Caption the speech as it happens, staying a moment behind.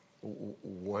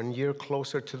1 year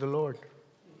closer to the Lord.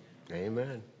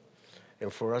 Amen.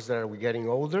 And for us that are getting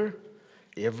older,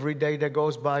 every day that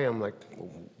goes by, I'm like,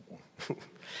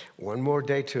 one more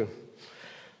day to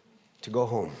go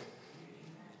home.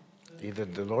 Either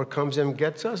the Lord comes and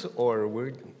gets us, or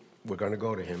we're going to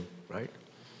go to Him, right?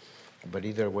 But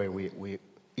either way,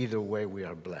 we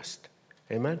are blessed.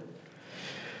 Amen.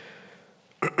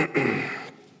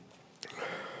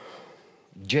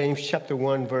 James chapter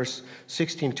 1, verse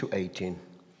 16 to 18.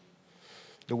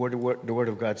 The word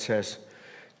of God says,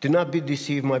 "Do not be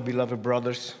deceived, my beloved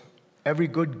brothers. Every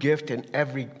good gift and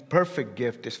every perfect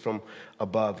gift is from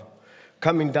above,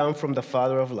 coming down from the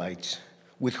Father of lights,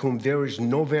 with whom there is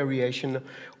no variation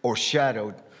or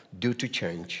shadow due to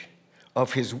change.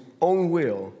 Of His own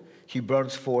will, He brought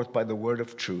us forth by the word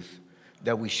of truth,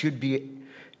 that we should be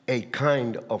a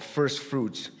kind of first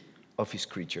fruits of His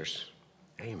creatures."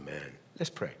 Amen. Let's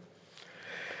pray.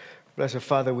 Blessed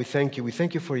Father, we thank you. We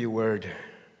thank you for your word.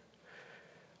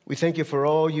 We thank you for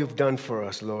all you've done for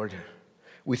us, Lord.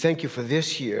 We thank you for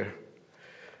this year.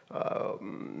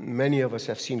 Many of us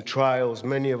have seen trials.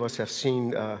 Many of us have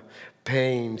seen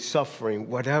pain, suffering,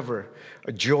 whatever,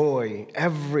 joy,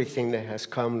 everything that has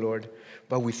come, Lord.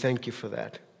 But we thank you for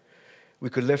that. We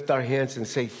could lift our hands and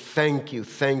say, thank you,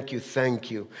 thank you,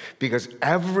 thank you. Because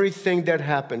everything that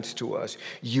happens to us,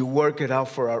 you work it out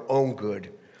for our own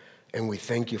good. And we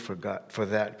thank you for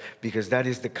that, because that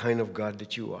is the kind of God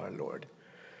that you are, Lord.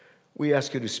 We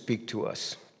ask you to speak to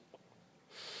us.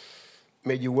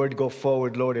 May your word go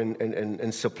forward, Lord,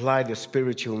 and supply the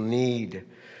spiritual need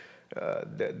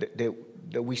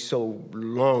that we so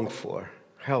long for.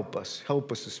 Help us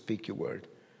to speak your word.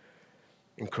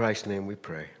 In Christ's name we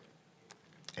pray.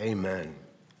 Amen.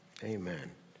 Amen.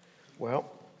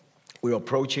 Well, we're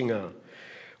approaching a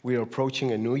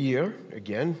new year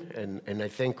again, and I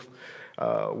think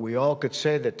we all could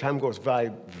say that time goes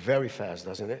by very fast,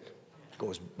 doesn't it? It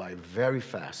goes by very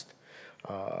fast.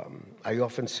 I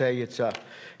often say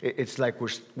it's like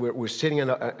we're sitting on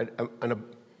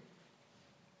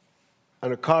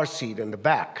a car seat in the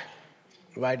back,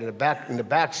 right in the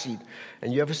back seat.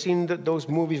 And you ever seen those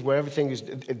movies where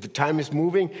the time is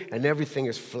moving and everything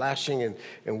is flashing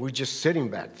and we're just sitting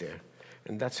back there?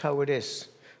 And that's how it is.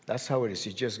 That's how it is.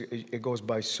 It goes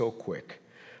by so quick.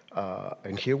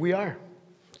 And here we are.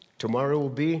 Tomorrow will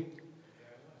be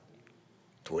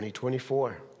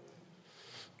 2024.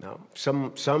 Now,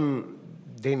 some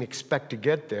didn't expect to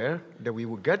get there, that we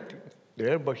would get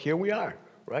there, but here we are,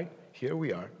 right? Here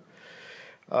we are.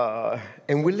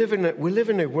 And we live in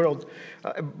a world.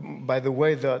 By the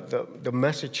way,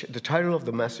 the title of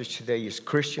the message today is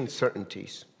Christian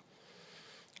Certainties.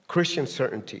 Christian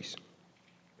Certainties.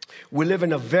 We live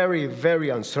in a very, very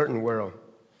uncertain world,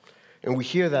 and we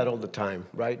hear that all the time,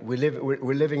 right?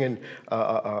 We're living in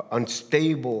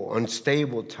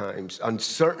unstable times,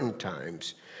 uncertain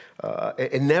times.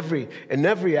 In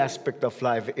every aspect of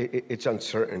life, it's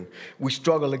uncertain. We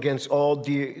struggle against all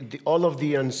of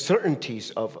the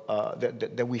uncertainties of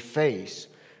that we face.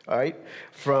 All right,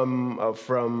 from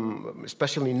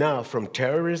especially now, from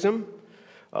terrorism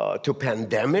to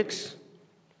pandemics.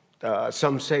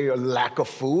 Some say a lack of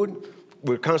food.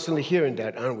 We're constantly hearing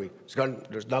that, aren't we?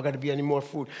 There's not going to be any more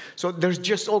food. So there's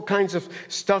just all kinds of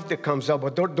stuff that comes up,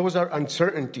 but those are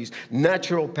uncertainties.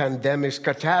 Natural pandemics,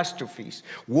 catastrophes,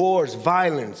 wars,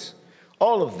 violence,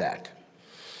 all of that.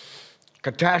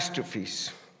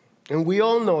 Catastrophes. And we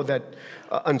all know that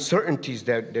uncertainties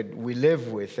that we live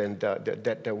with and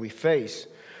that we face.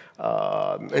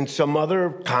 And some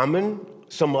other common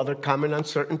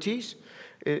uncertainties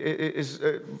is,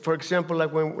 for example,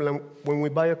 like when we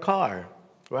buy a car,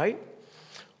 right?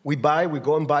 We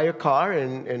go and buy a car,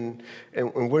 and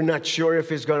we're not sure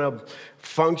if it's going to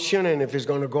function and if it's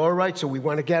going to go all right, so we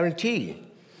want a guarantee,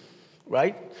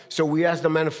 right? So we ask the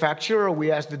manufacturer or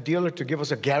we ask the dealer to give us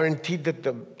a guarantee that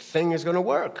the thing is going to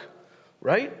work,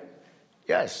 right?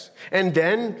 Yes. And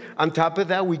then, on top of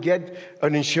that, we get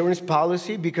an insurance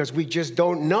policy because we just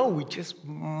don't know. We just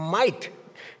might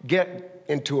get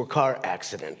into a car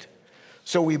accident.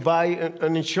 So we buy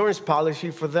an insurance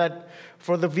policy for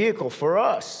the vehicle, for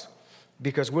us,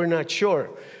 because we're not sure.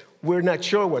 We're not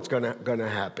sure what's gonna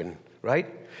happen, right?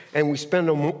 And we spend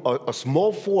a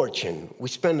small fortune. We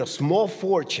spend a small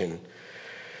fortune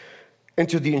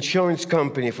into the insurance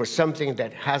company for something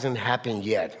that hasn't happened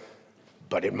yet,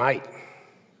 but it might.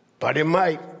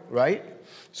 Right?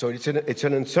 So it's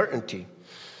an uncertainty.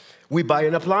 We buy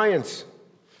an appliance.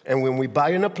 And when we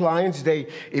buy an appliance, the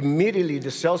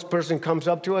salesperson comes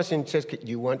up to us and says,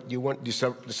 "You want the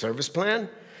service plan,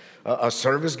 a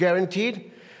service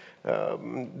guaranteed?"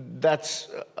 that's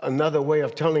another way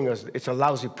of telling us it's a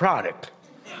lousy product.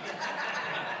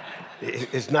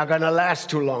 It's not going to last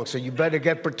too long, so you better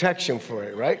get protection for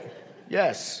it, right?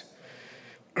 Yes.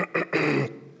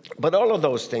 But all of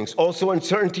those things. Also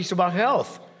uncertainties about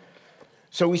health.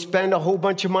 So we spend a whole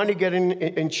bunch of money getting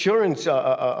insurance,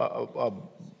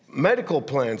 medical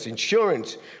plans,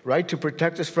 insurance, right, to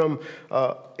protect us from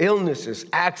illnesses,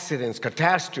 accidents,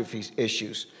 catastrophes,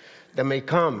 issues that may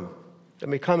come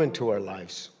into our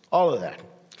lives. All of that,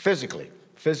 physically.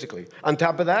 On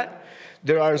top of that,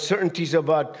 there are uncertainties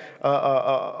about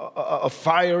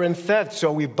fire and theft,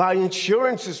 so we buy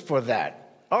insurances for that.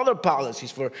 Other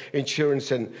policies for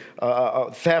insurance and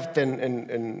theft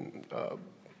and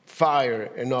fire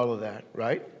and all of that,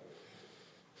 right?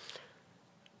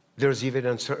 There's even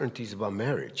uncertainties about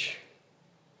marriage,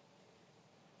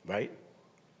 right?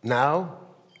 Now,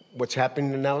 what's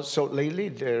happening now so lately,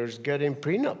 there's getting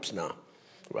prenups now,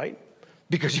 right?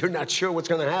 Because you're not sure what's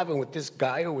going to happen with this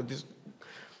guy or with this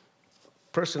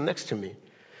person next to me.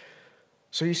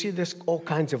 So you see, there's all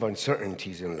kinds of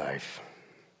uncertainties in life.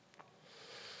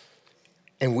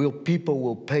 And people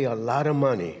will pay a lot of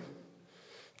money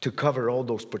to cover all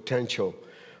those potential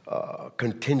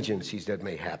contingencies that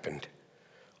may happen.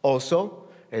 Also,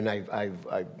 and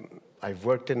I've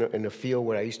worked in a field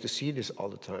where I used to see this all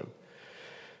the time.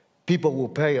 People will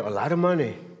pay a lot of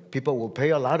money. People will pay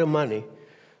a lot of money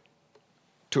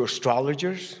to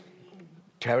astrologers,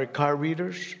 tarot card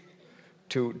readers,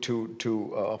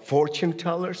 to fortune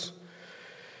tellers,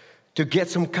 to get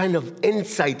some kind of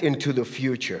insight into the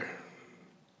future,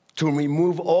 to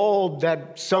remove all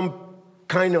that, some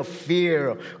kind of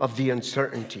fear of the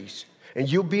uncertainties. And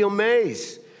you'll be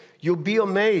amazed. You'll be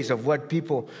amazed of what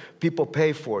people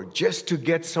pay for just to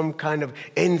get some kind of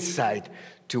insight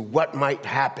to what might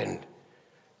happen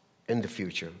in the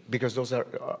future, because those are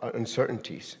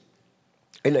uncertainties.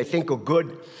 And I think a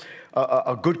good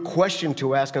question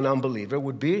to ask an unbeliever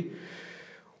would be,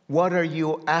 what are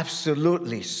you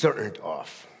absolutely certain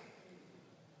of?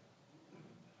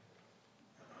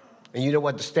 And you know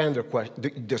what the standard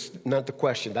question, not the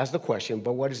question, that's the question,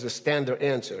 but what is the standard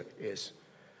answer is?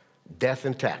 Death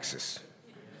and taxes.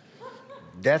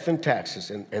 Death and taxes,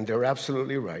 and they're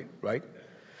absolutely right?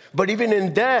 But even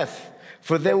in death,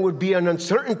 for them would be an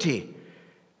uncertainty.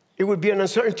 It would be an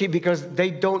uncertainty because they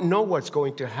don't know what's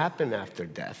going to happen after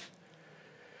death.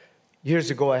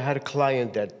 Years ago, I had a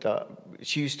client that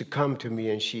she used to come to me,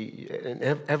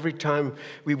 and every time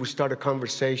we would start a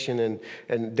conversation,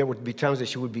 and there would be times that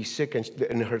she would be sick,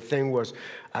 and her thing was,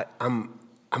 I'm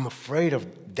afraid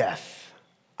of death.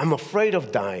 I'm afraid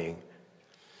of dying.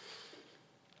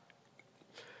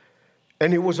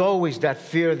 And it was always that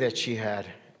fear that she had.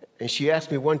 And she asked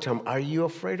me one time, are you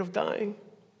afraid of dying?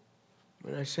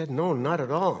 And I said, no, not at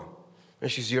all.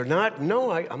 And she said, you're not?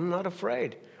 No, I'm not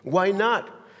afraid. Why not?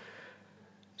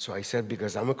 So I said,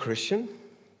 because I'm a Christian,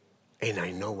 and I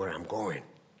know where I'm going.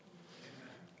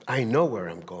 I know where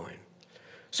I'm going.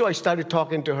 So I started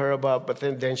talking to her about, but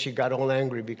then she got all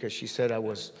angry because she said I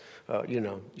was,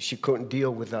 she couldn't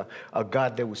deal with a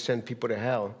God that would send people to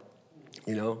hell,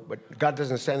 But God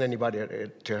doesn't send anybody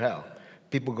to hell.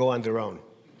 People go on their own.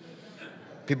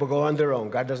 People go on their own.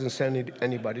 God doesn't send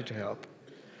anybody to hell.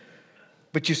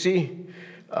 But you see,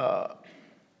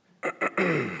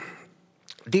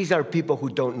 these are people who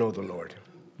don't know the Lord.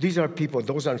 These are people,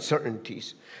 those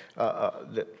uncertainties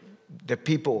that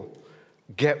people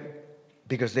get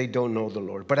because they don't know the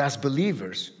Lord. But as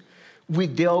believers, we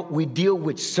deal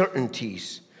with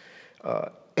certainties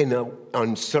in an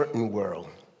uncertain world.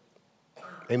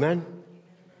 Amen?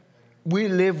 We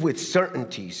live with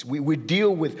certainties. We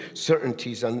deal with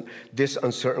certainties on this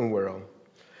uncertain world.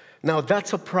 Now,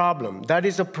 that's a problem. That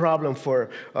is a problem for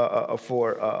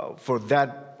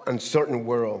that uncertain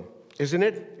world, isn't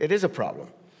it? It is a problem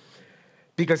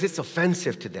because it's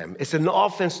offensive to them. It's an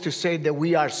offense to say that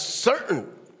we are certain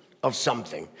of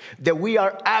something, that we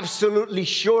are absolutely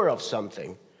sure of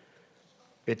something.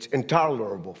 It's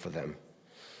intolerable for them.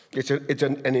 It's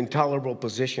an intolerable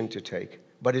position to take,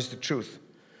 but it's the truth.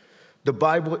 The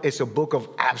Bible is a book of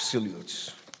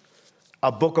absolutes.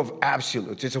 A book of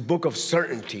absolutes. It's a book of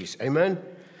certainties. Amen?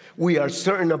 We are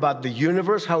certain about the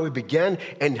universe, how it began,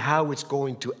 and how it's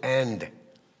going to end.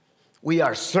 We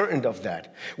are certain of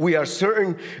that. We are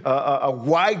certain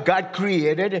why God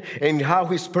created and how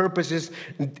his purposes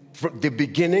from the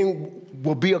beginning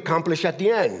will be accomplished at the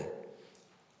end.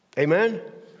 Amen?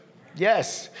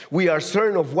 Yes. We are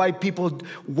certain of why people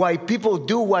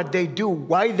do what they do,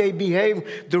 why they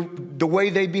behave the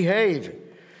way they behave.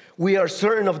 We are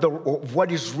certain of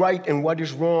what is right and what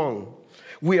is wrong.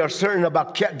 We are certain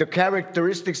about the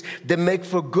characteristics that make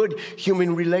for good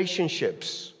human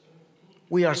relationships.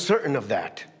 We are certain of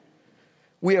that.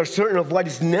 We are certain of what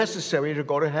is necessary to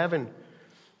go to heaven.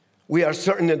 We are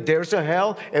certain that there's a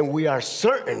hell, and we are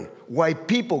certain why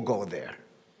people go there.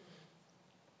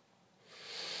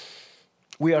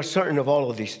 We are certain of all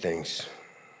of these things.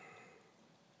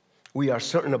 We are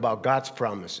certain about God's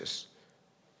promises.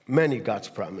 Many God's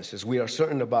promises. We are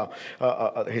certain about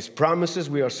His promises.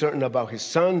 We are certain about His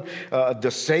Son,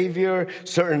 the Savior.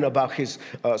 Certain about His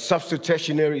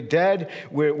substitutionary death.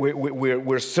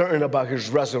 We're certain about His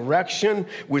resurrection.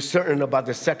 We're certain about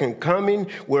the second coming.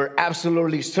 We're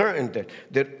absolutely certain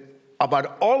that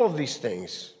about all of these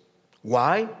things.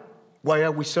 Why? Why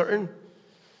are we certain?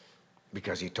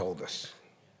 Because He told us.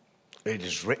 It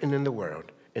is written in the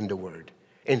Word.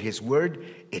 In His Word,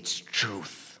 it's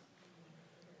truth.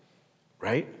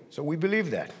 Right? So we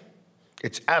believe that.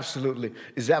 It's absolute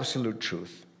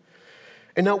truth.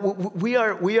 And now we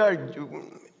are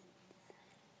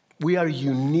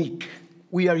unique.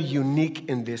 We are unique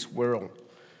in this world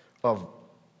of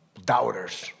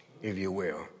doubters, if you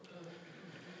will.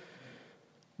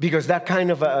 Because that kind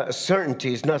of a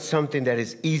certainty is not something that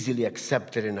is easily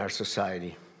accepted in our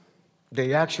society.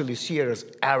 They actually see it as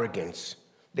arrogance.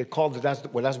 They called it, that's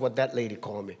what that lady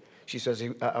called me. She says,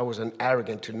 I was an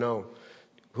arrogant to know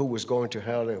who was going to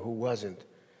hell and who wasn't.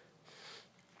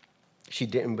 She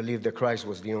didn't believe that Christ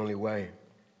was the only way.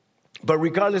 But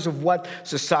regardless of what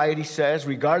society says,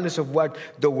 regardless of what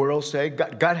the world says,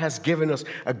 God has given us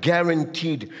a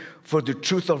guaranteed for the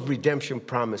truth of redemption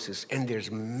promises. And there's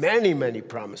many, many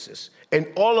promises. And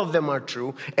all of them are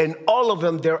true. And all of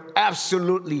them, they're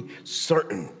absolutely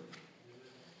certain.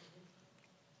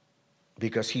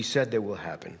 Because He said they will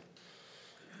happen.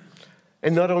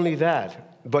 And not only that,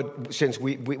 but since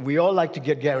we all like to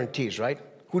get guarantees, right?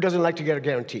 Who doesn't like to get a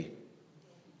guarantee?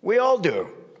 We all do.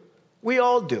 We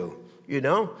all do, you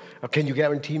know? Can you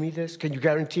guarantee me this? Can you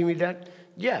guarantee me that?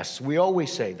 Yes, we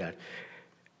always say that.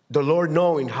 The Lord,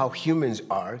 knowing how humans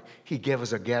are, He gave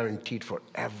us a guaranteed for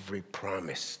every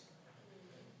promise.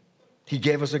 He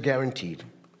gave us a guaranteed.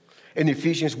 In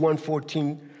Ephesians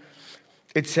 1:14,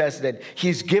 it says that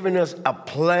He's given us a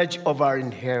pledge of our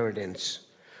inheritance,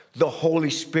 the Holy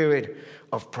Spirit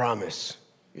of promise.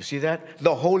 You see that?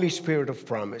 The Holy Spirit of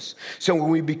promise. So when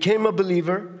we became a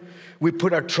believer, we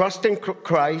put our trust in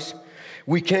Christ.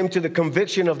 We came to the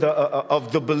conviction of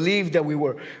the belief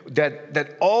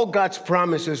that all God's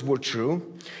promises were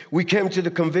true. We came to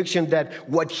the conviction that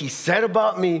what He said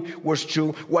about me was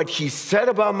true. What He said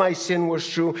about my sin was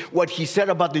true. What He said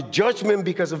about the judgment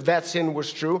because of that sin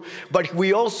was true. But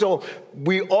He also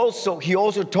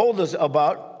told us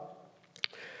about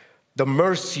the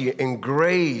mercy and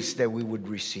grace that we would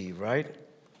receive, right?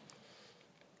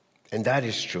 And that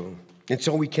is true. And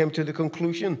so we came to the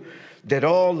conclusion that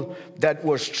all that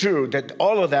was true, that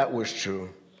all of that was true.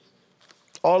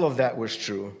 All of that was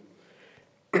true.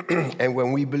 And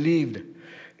when we believed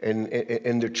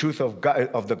in the truth of God,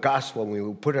 of the gospel, when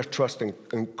we put our trust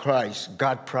in Christ,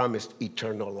 God promised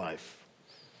eternal life.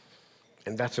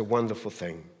 And that's a wonderful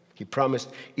thing. He promised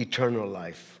eternal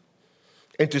life.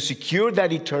 And to secure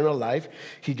that eternal life,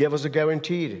 He gave us a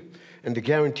guarantee. And the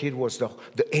guarantee was the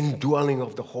indwelling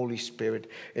of the Holy Spirit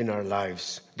in our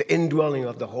lives. The indwelling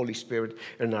of the Holy Spirit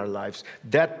in our lives.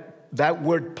 That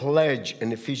word pledge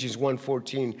in Ephesians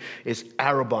 1:14 is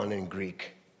arrabon in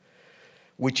Greek,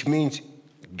 which means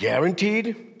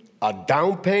guaranteed, a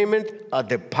down payment, a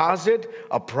deposit,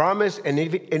 a promise, and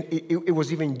it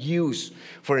was even used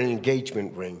for an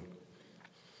engagement ring.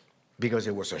 Because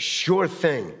it was a sure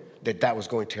thing that was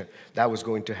going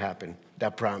to happen,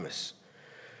 that promise.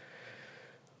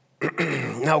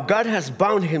 Now, God has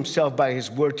bound Himself by His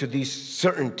word to these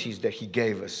certainties that He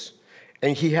gave us.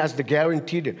 And He has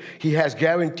guaranteed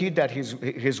that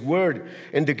His word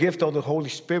and the gift of the Holy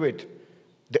Spirit,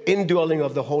 the indwelling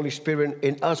of the Holy Spirit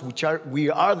in us, we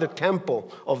are the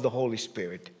temple of the Holy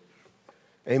Spirit.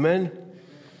 Amen?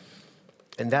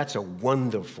 And that's a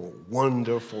wonderful,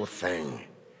 wonderful thing.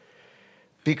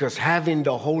 Because having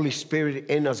the Holy Spirit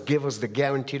in us gives us the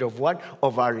guarantee of what?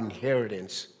 Of our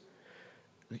inheritance.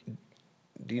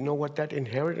 Do you know what that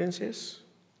inheritance is?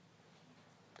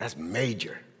 That's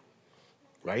major,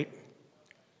 right?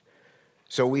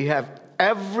 So we have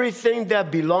everything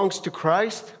that belongs to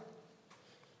Christ.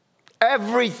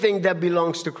 Everything that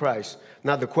belongs to Christ.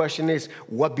 Now the question is,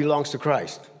 what belongs to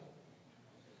Christ?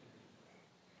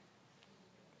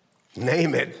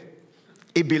 Name it.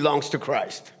 It belongs to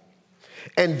Christ.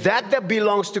 And that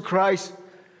belongs to Christ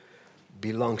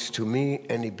belongs to me,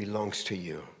 and it belongs to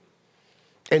you.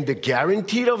 And the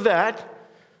guarantee of that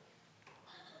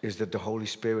is that the Holy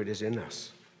Spirit is in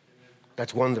us.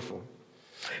 That's wonderful.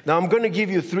 Now, I'm going to give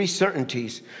you 3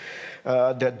 certainties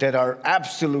that are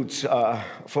absolutes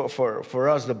for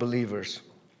us, the believers.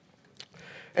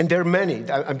 And there are many.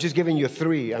 I'm just giving you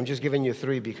 3. I'm just giving you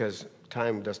 3 because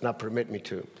time does not permit me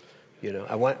to.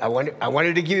 I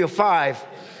wanted to give you 5.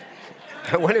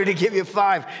 I wanted to give you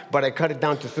 5, but I cut it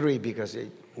down to 3 because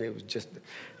it was just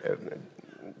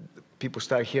people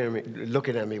start hearing me,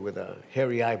 looking at me with a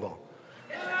hairy eyeball.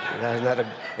 And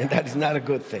that is not a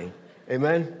good thing.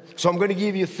 Amen? So I'm going to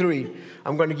give you 3.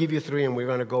 I'm going to give you 3, and we're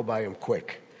going to go by them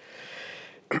quick.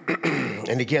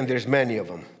 And again, there's many of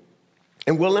them.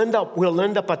 And we'll end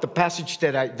up at the passage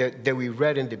that we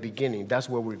read in the beginning. That's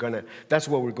where we're going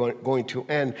to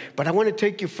end. But I want to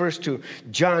take you first to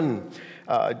John,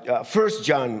 1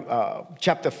 John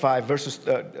chapter 5, verses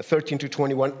 13 to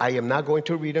 21. I am not going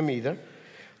to read them either.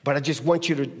 But I just want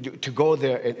you to go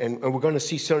there, and we're going to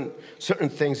see certain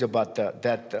things about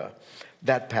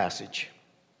that passage.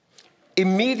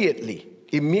 Immediately,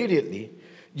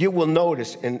 you will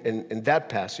notice in that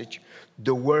passage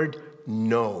the word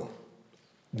no.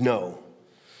 No.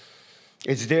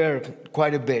 It's there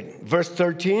quite a bit. Verse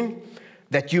 13,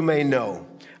 that you may know.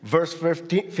 Verse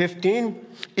 15,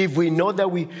 if we know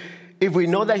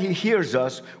that he hears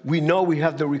us, we know we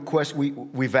have the request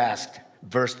we've asked.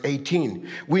 Verse 18,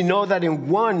 we know that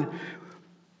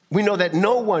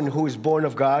no one who is born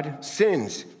of God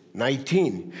sins.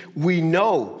 19, we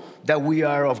know that we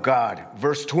are of God.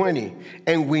 Verse 20,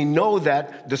 and we know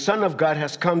that the Son of God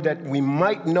has come that we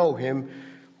might know him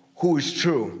who is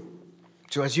true.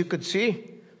 So as you could see,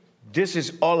 this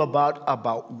is all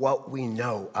about what we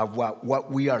know, about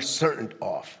what we are certain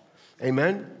of.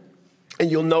 Amen?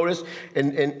 And you'll notice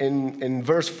in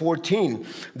verse 14,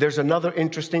 there's another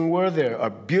interesting word there, a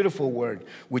beautiful word,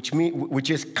 which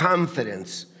is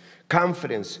confidence.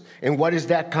 Confidence. And what is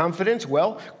that confidence?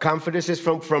 Well, confidence is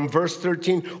from verse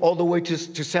 13 all the way to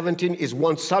 17 is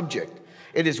one subject.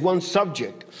 It is one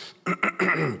subject.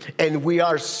 And we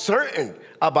are certain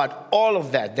about all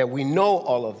of that we know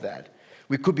all of that.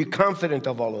 We could be confident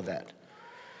of all of that.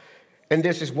 And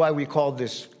this is why we call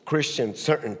this Christian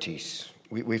certainties.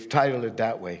 We've titled it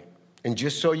that way. And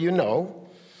just so you know,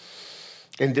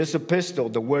 in this epistle,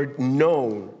 the word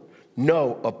no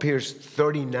appears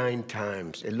 39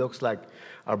 times. It looks like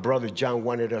our brother John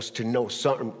wanted us to know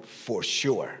something for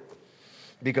sure,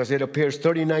 because it appears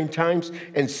 39 times,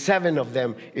 and 7 of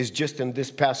them is just in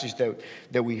this passage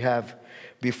that we have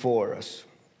before us.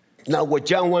 Now, what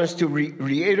John wants to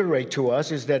reiterate to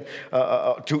us is that,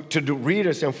 to the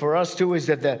readers and for us too, is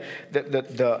that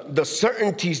the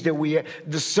certainties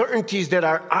the certainties that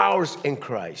are ours in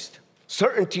Christ.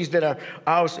 Certainties that are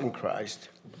ours in Christ.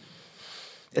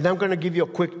 And I'm going to give you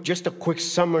just a quick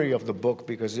summary of the book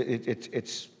because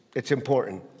it's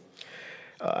important.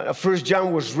 1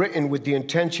 John was written with the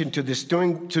intention to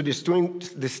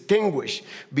distinguish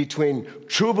between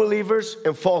true believers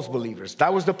and false believers.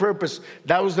 That was the purpose.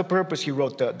 He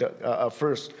wrote the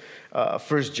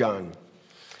First John.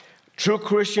 True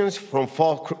Christians from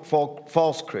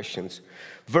false Christians.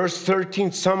 Verse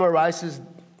 13 summarizes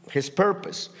his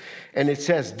purpose. And it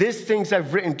says, "These things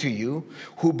I've written to you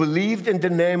who believed in the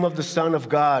name of the Son of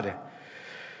God,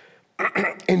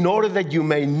 in order that you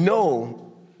may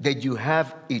know that you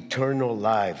have eternal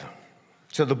life."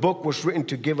 So the book was written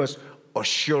to give us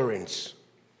assurance.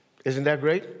 Isn't that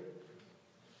great?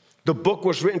 The book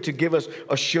was written to give us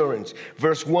assurance.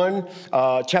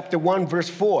 Chapter 1, verse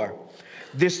 4.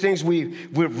 These things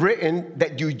we've written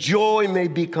that your joy may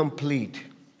be complete.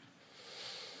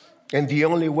 And the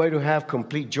only way to have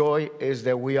complete joy is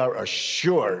that we are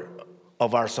assured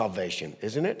of our salvation,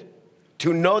 isn't it?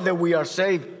 To know that we are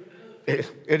saved,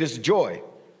 it is joy.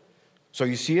 So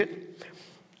you see it?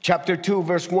 Chapter 2,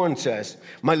 verse 1 says,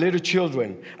 "My little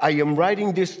children, I am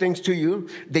writing these things to you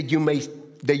that you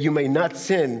may not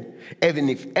sin. Even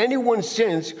if anyone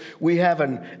sins, we have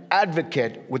an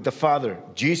advocate with the Father,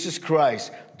 Jesus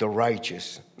Christ, the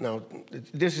righteous." Now,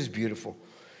 this is beautiful.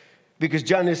 Because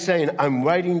John is saying, I'm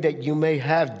writing that you may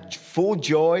have full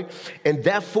joy, and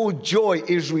that full joy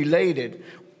is related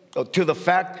to the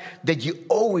fact that you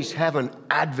always have an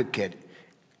advocate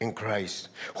in Christ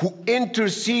who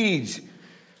intercedes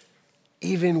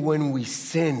even when we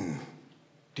sin.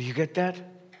 Do you get that?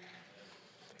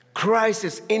 Christ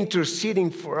is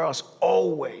interceding for us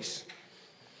always.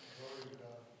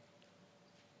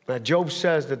 Now, Job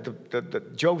says that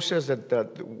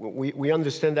we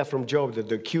understand that from Job, that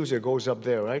the accuser goes up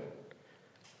there, right?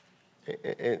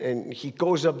 And he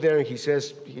goes up there and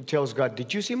he tells God,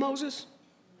 "Did you see Moses?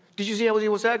 Did you see how he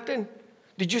was acting?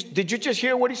 Did you just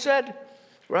hear what he said?"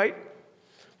 Right?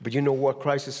 But you know what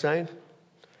Christ is saying?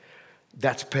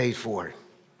 That's paid for.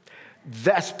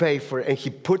 That's paid for. And he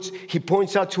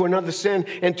points out to another sin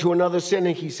and to another sin,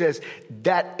 and he says,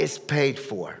 that is paid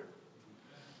for.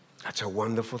 That's a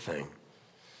wonderful thing.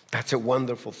 That's a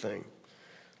wonderful thing.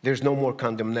 There's no more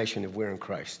condemnation if we're in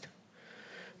Christ.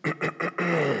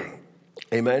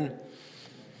 Amen?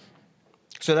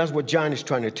 So that's what John is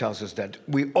trying to tell us, that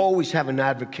we always have an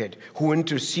advocate who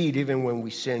intercedes even when we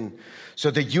sin,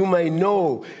 so that you may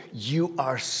know you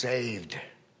are saved.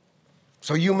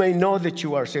 So you may know that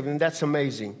you are saved, and that's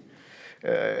amazing.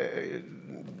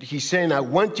 He's saying, I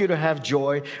want you to have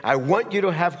joy. I want you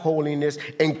to have holiness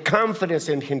and confidence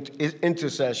in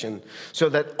intercession, so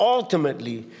that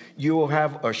ultimately you will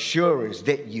have assurance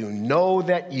that you know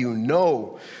that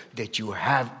you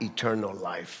have eternal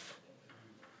life.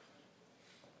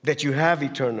 That you have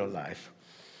eternal life.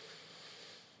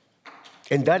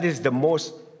 And that is the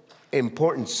most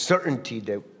important certainty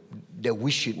that we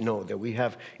should know, that we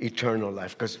have eternal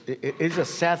life. Because it is a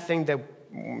sad thing that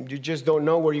you just don't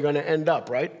know where you're going to end up,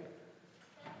 right?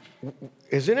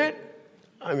 Isn't it?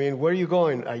 I mean, where are you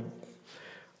going?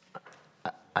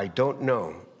 I don't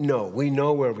know. No, we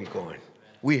know where we're going.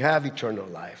 We have eternal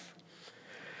life.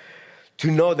 To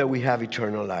know that we have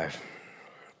eternal life.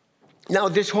 Now,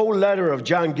 this whole letter of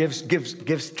John gives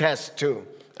tests too.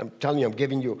 I'm telling you, I'm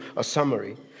giving you a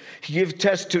summary. He gives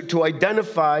tests to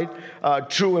identify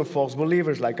true and false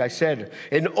believers, like I said.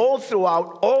 And all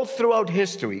throughout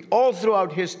history of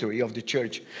the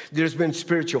church, there's been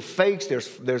spiritual fakes,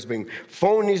 there's been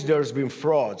phonies, there's been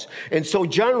frauds. And so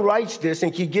John writes this,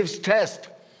 and he gives tests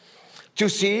to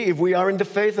see if we are in the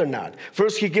faith or not.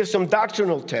 First, he gives some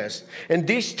doctrinal tests. And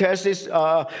this test is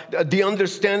the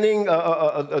understanding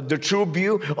the true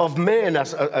view of man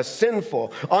as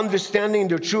sinful, understanding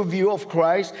the true view of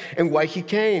Christ and why he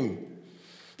came.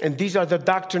 And these are the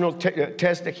doctrinal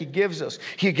tests that he gives us.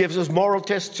 He gives us moral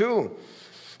tests too.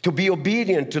 To be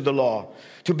obedient to the law,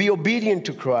 to be obedient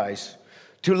to Christ,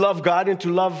 to love God and to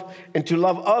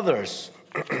love others,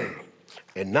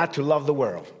 and not to love the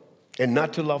world. And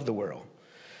not to love the world.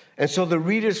 And so the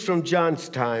readers from John's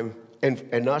time,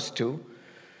 and us too,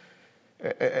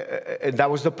 and that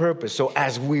was the purpose. So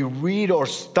as we read or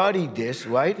study this,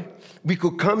 right, we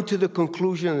could come to the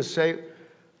conclusion and say,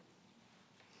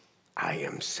 I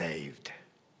am saved.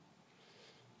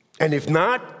 And if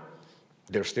not,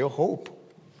 there's still hope.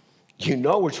 You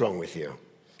know what's wrong with you.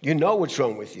 You know what's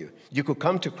wrong with you. You could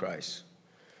come to Christ.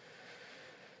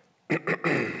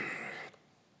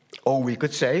 Or we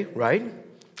could say, right,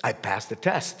 I passed the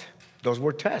test. Those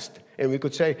were tests. And we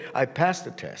could say, I passed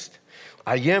the test.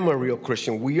 I am a real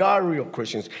Christian. We are real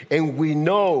Christians. And we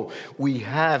know we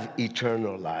have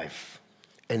eternal life.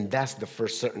 And that's the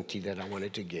first certainty that I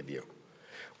wanted to give you.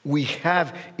 We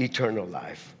have eternal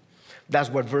life. That's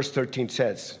what verse 13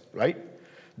 says, right?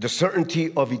 The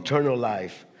certainty of eternal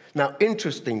life. Now,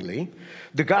 interestingly,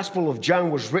 the Gospel of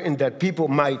John was written that people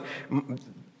might...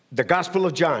 The Gospel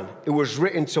of John, it was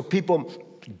written so people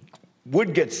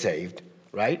would get saved,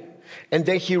 right? And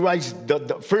then he writes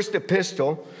the first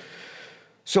epistle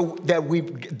so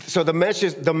the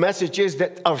message is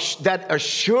that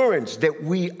assurance that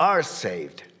we are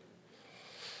saved.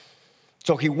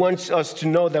 So he wants us to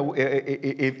know that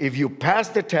if you pass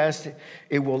the test,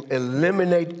 it will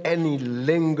eliminate any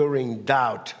lingering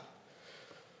doubt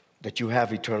that you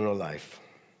have eternal life.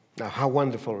 Now, how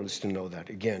wonderful it is to know that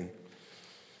again.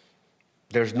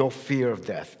 There's no fear of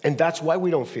death. And that's why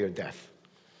we don't fear death.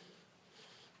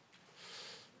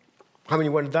 How many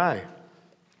want to die?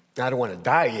 I don't want to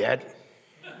die yet.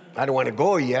 I don't want to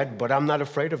go yet, but I'm not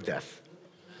afraid of death.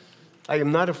 I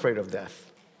am not afraid of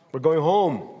death. We're going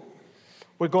home.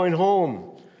 We're going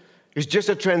home. It's just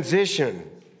a transition.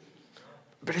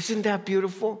 But isn't that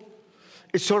beautiful?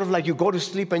 It's sort of like you go to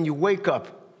sleep and you wake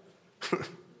up.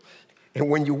 And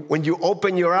when you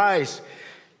open your eyes,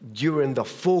 you're in the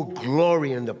full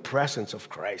glory and the presence of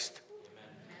Christ.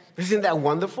 Isn't that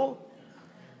wonderful?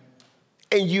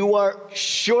 And you are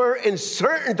sure and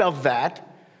certain of that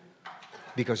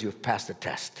because you've passed the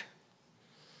test.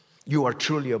 You are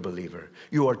truly a believer.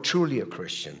 You are truly a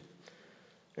Christian.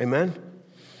 Amen?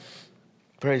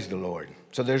 Praise the Lord.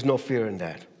 So there's no fear in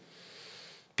that.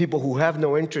 People who have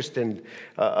no interest in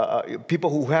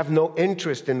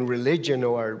religion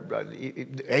or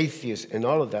atheists and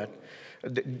all of that,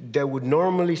 they would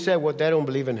normally say, well, they don't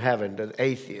believe in heaven, the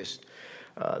atheist.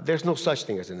 There's no such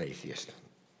thing as an atheist.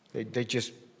 They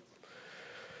just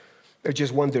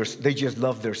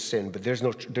love their sin, but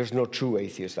there's no true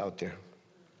atheist out there.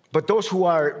 But those who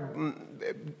are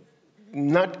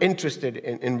not interested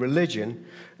in religion,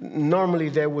 normally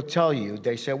they will tell you,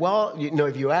 they say, well,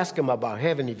 if you ask them about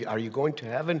heaven, are you going to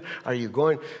heaven? Are you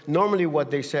going? Normally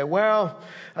what they say, well,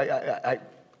 I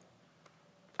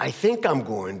think I'm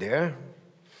going there.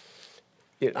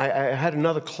 I had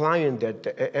another client that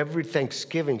every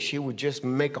Thanksgiving she would just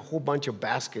make a whole bunch of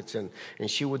baskets and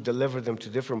she would deliver them to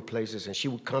different places, and she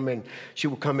would come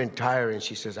in tired, and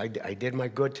she says, I did my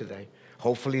good today.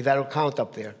 Hopefully that'll count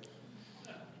up there.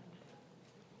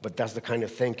 But that's the kind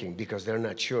of thinking, because they're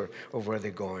not sure of where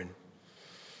they're going.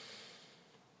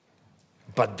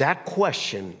 But that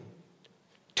question,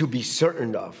 to be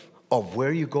certain of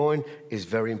where you're going, is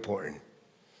very important.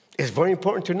 It's very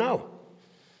important to know.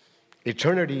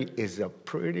 Eternity is a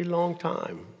pretty long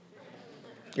time.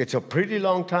 It's a pretty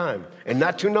long time. And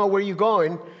not to know where you're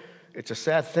going, it's a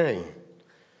sad thing.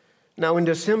 Now, in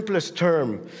the simplest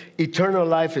term, eternal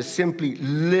life is simply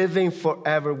living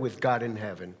forever with God in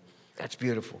heaven. That's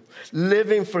beautiful.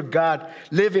 Living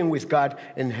with God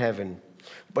in heaven.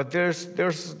 But there's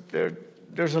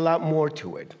a lot more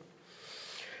to it.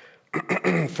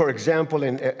 For example,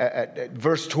 at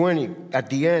verse 20, at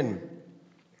the end,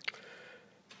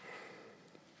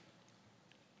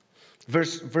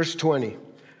 verse 20,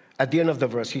 at the end of the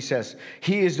verse, he says,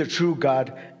 He is the true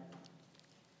God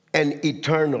and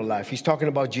eternal life. He's talking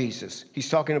about Jesus.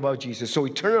 So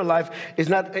eternal life is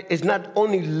not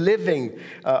only living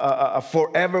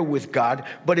forever with God,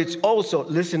 but it's also,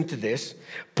 listen to this,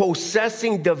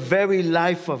 possessing the very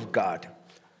life of God.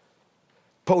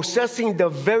 Possessing the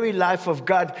very life of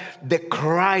God that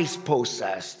Christ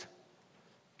possessed.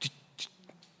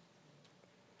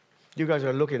 You guys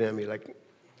are looking at me like,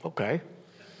 okay.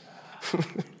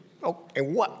 Oh,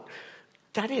 and what?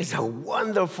 That is a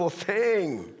wonderful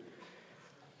thing.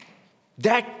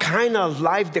 That kind of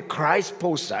life that Christ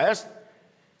possessed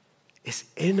is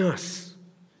in us.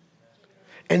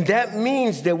 And that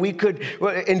means that we could,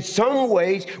 in some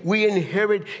ways, we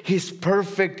inherit His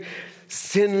perfect,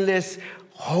 sinless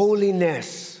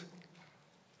holiness.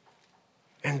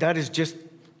 And that is just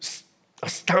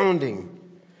astounding.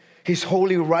 His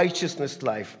holy righteousness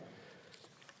life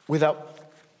without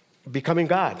becoming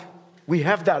God. We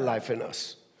have that life in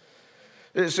us.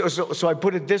 So I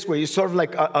put it this way: it's sort of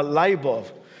like a light bulb.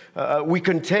 We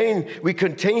contain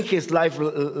His life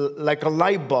like a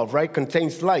light bulb, right?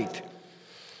 Contains light.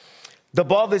 The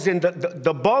bulb is in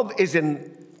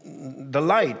the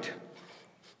light.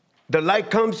 The light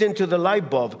comes into the light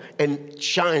bulb and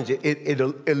shines. It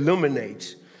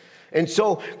illuminates. And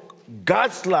so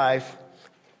God's life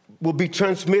will be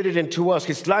transmitted into us.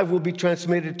 His life will be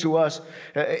transmitted to us.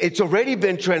 It's already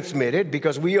been transmitted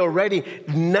because we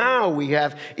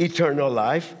have eternal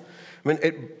life.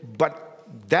 But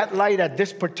that light at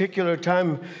this particular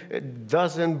time, it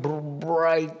doesn't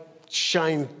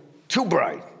shine too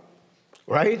bright,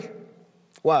 right?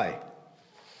 Why?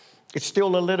 It's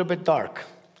still a little bit dark.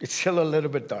 It's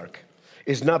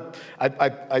not,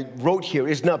 I wrote here,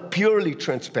 it's not purely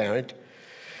transparent,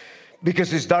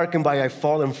 because it's darkened by our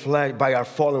fallen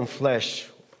flesh,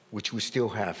 which we still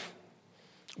have.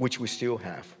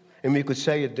 And we could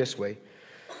say it this way: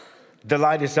 the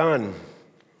light is on,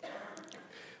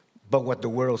 but what the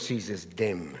world sees is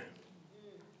dim.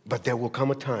 But there will come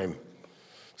a time,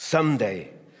 someday,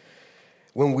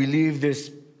 when we leave this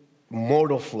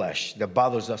mortal flesh that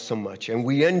bothers us so much, and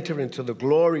we enter into the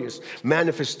glorious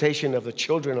manifestation of the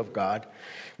children of God.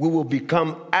 We will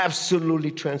become absolutely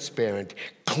transparent,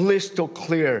 crystal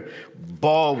clear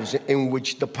bulbs in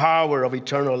which the power of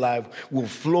eternal life will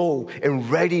flow and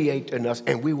radiate in us,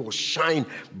 and we will shine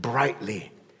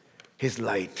brightly His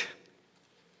light.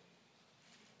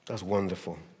 That's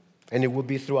wonderful. And it will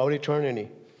be throughout eternity.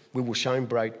 We will shine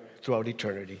bright throughout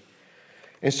eternity.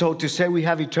 And so to say we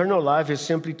have eternal life is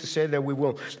simply to say that we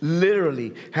will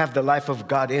literally have the life of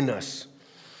God in us.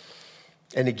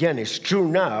 And again, it's true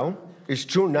now,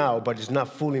 but it's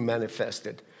not fully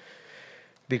manifested,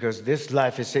 because this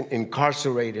life is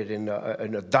incarcerated in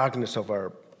the darkness of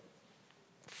our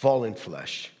fallen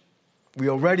flesh. We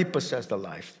already possess the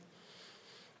life,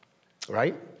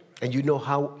 right? And do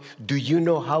you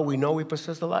know how we know we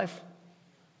possess the life?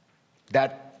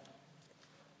 That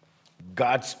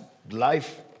God's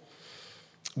life,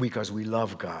 because we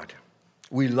love God.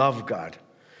 We love God.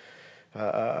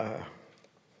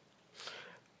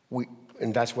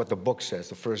 And that's what the book says,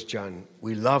 the 1 John.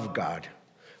 We love God.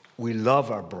 We love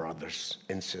our brothers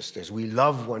and sisters. We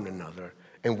love one another,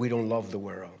 and we don't love the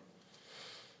world.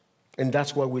 And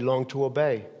that's what we long to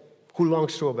obey. Who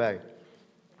longs to obey?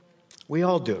 We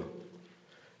all do.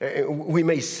 We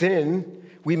may sin.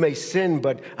 We may sin,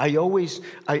 but I always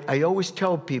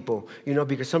tell people,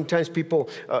 because sometimes people,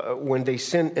 when they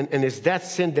sin, and it's that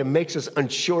sin that makes us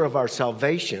unsure of our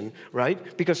salvation,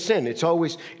 right? Because sin,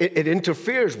 it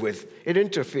interferes.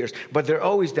 But they're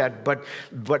always that. But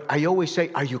I always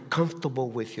say, are you comfortable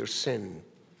with your sin?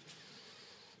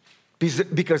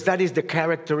 Because that is the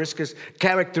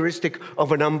characteristic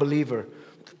of an unbeliever.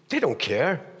 They don't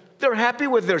care. They're happy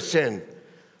with their sin.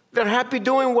 They're happy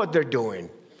doing what they're doing.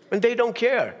 And they don't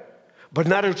care. But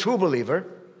not a true believer.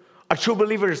 A true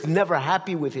believer is never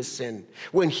happy with his sin.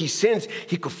 When he sins,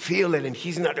 he could feel it and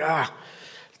he's not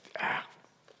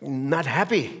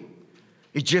happy.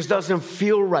 It just doesn't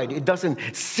feel right. It doesn't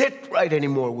sit right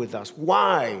anymore with us.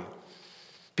 Why?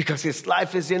 Because his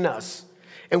life is in us.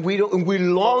 And we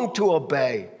long to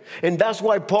obey. And that's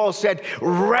why Paul said,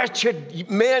 wretched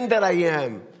man that I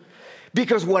am.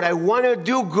 Because what I want to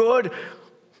do good,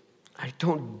 I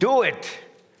don't do it.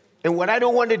 And what I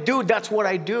don't want to do, that's what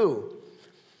I do.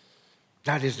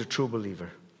 That is the true believer.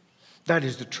 That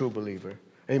is the true believer.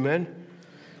 Amen?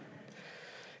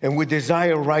 And we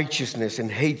desire righteousness and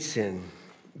hate sin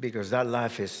because that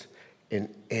life is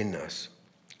in us.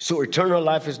 So eternal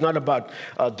life is not about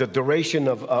the duration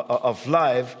of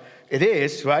life. It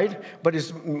is, right? But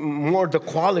it's more the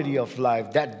quality of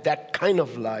life, that kind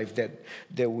of life that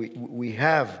we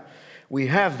have. We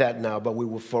have that now, but we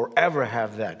will forever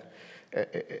have that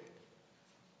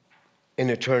in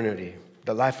eternity.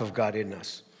 The life of God in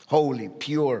us. Holy,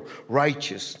 pure,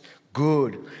 righteous,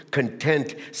 good,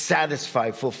 content,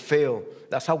 satisfied, fulfilled.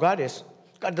 That's how God is.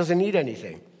 God doesn't need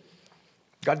anything.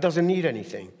 God doesn't need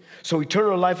anything. So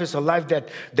eternal life is a life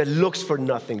that looks for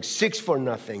nothing, seeks for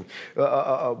nothing,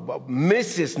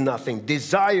 misses nothing,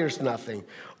 desires nothing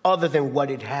other than what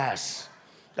it has.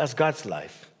 That's God's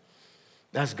life.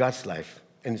 That's God's life.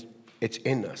 And it's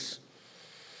in us.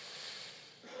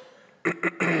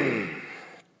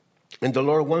 And the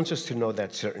Lord wants us to know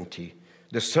that certainty,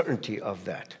 the certainty of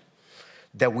that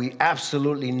we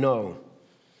absolutely know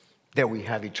that we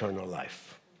have eternal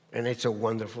life. And it's a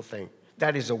wonderful thing.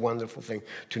 That is a wonderful thing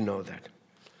to know that.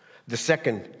 The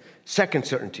second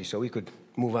certainty, so we could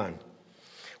move on.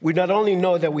 We not only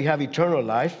know that we have eternal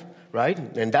life, right?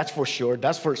 And that's for sure,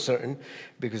 that's for certain,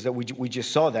 because we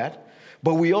just saw that.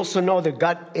 But we also know that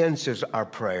God answers our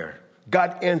prayer.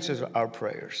 God answers our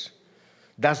prayers.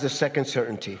 That's the second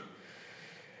certainty.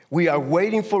 We are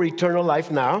waiting for eternal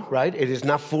life now, right? It is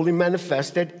not fully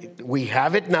manifested. We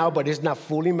have it now, but it's not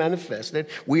fully manifested.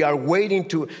 We are waiting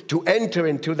to enter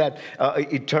into that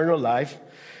eternal life.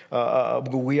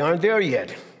 We aren't there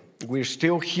yet. We're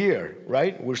still here,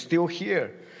 right? We're still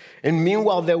here. And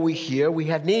meanwhile that we're here, we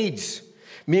have needs.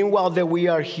 Meanwhile that we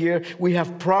are here, we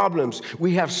have problems,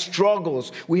 we have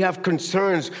struggles, we have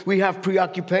concerns, we have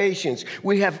preoccupations,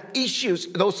 we have issues,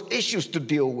 those issues to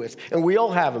deal with. And we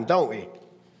all have them, don't we?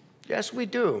 Yes, we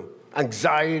do.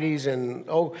 Anxieties and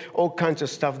all kinds of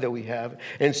stuff that we have.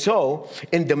 And so,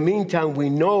 in the meantime, we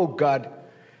know God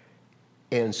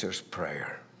answers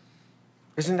prayer.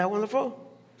 Isn't that wonderful?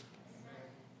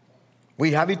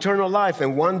 We have eternal life,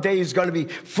 and one day it's going to be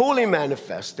fully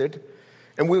manifested,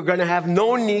 and we're going to have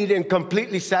no need and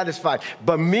completely satisfied.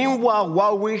 But meanwhile,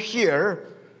 while we're here,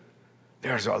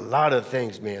 there's a lot of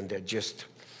things, man, that just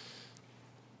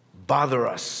bother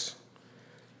us.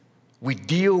 We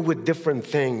deal with different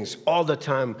things all the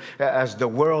time as the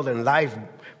world and life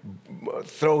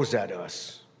throws at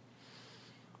us.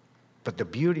 But the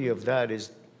beauty of that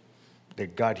is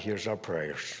that God hears our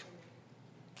prayers.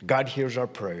 God hears our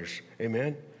prayers.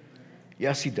 Amen?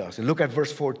 Yes, he does. And look at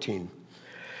verse 14.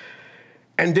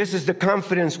 And this is the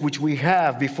confidence which we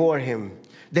have before him,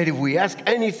 that if we ask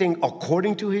anything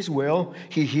according to his will,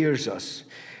 he hears us.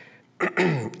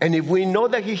 And if we know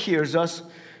that he hears us,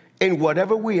 in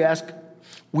whatever we ask,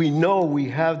 we know we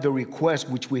have the request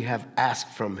which we have asked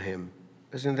from him.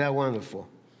 Isn't that wonderful?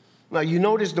 Now, you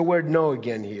notice the word know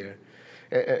again here.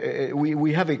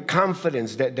 We have a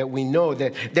confidence that we know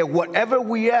that whatever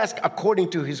we ask according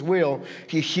to his will,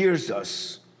 he hears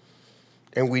us.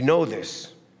 And we know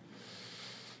this.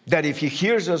 That if he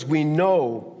hears us, we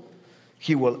know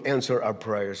he will answer our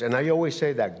prayers. And I always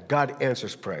say that God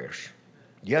answers prayers.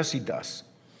 Yes, he does.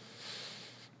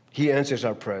 He answers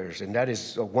our prayers, and that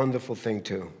is a wonderful thing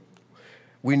too.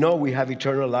 We know we have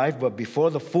eternal life, but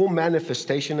before the full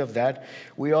manifestation of that,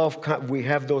 we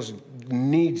have those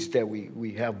needs that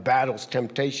we have, battles,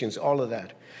 temptations, all of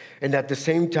that. And at the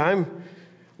same time,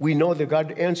 we know that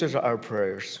God answers our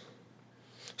prayers.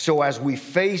 So as we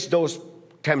face those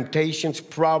temptations,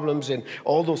 problems, and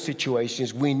all those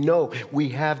situations, we know we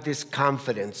have this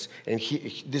confidence. And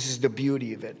this is the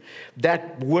beauty of it.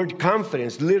 That word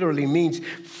confidence literally means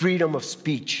freedom of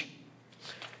speech.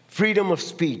 Freedom of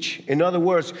speech. In other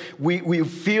words, we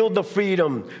feel the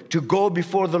freedom to go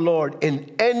before the Lord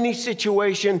in any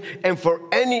situation and for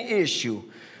any issue.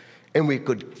 And we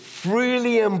could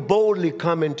freely and boldly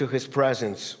come into his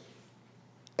presence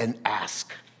and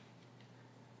ask.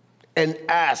 And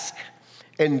ask.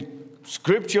 And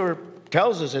Scripture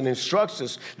tells us and instructs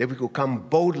us that we could come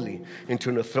boldly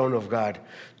into the throne of God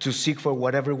to seek for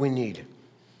whatever we need.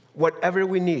 Whatever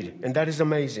we need. And that is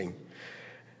amazing.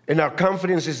 And our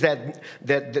confidence is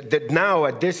that now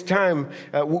at this time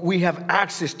we have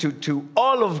access to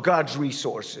all of God's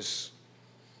resources.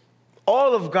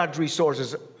 All of God's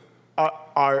resources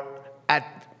are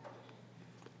at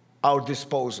our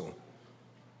disposal.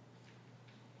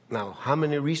 Now, how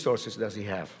many resources does he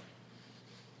have?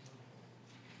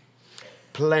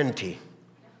 Plenty.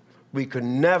 We could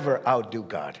never outdo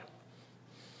God.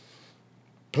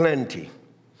 Plenty.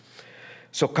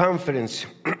 So confidence,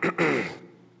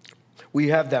 we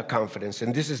have that confidence,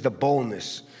 and this is the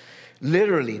boldness.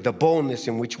 Literally, the boldness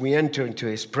in which we enter into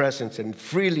his presence and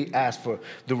freely ask for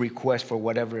the request for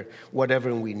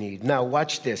whatever we need. Now,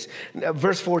 watch this.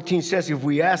 Verse 14 says, if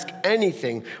we ask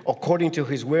anything according to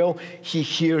his will, he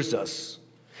hears us.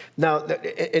 Now,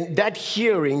 and that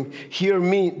hearing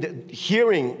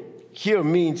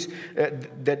means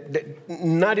that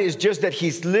not is just that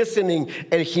he's listening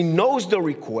and he knows the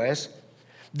request.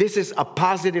 This is a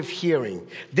positive hearing.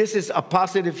 This is a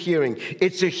positive hearing.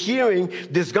 It's a hearing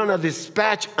that's going to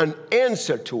dispatch an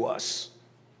answer to us.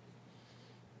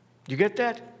 You get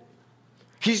that?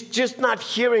 He's just not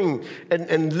hearing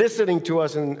and listening to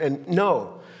us and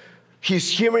no. He's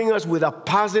hearing us with a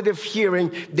positive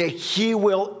hearing that he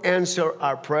will answer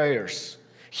our prayers.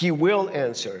 He will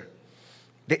answer.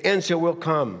 The answer will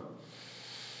come.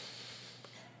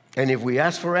 And if we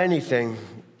ask for anything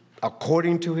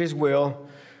according to his will,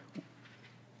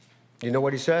 you know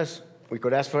what he says? We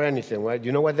could ask for anything, right?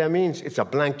 You know what that means? It's a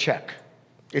blank check.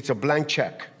 It's a blank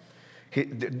check.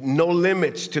 No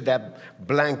limits to that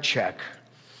blank check.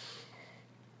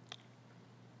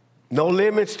 No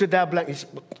limits to that blank.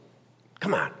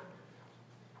 Come on.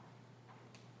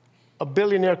 A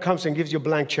billionaire comes and gives you a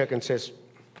blank check and says,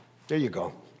 there you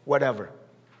go, whatever.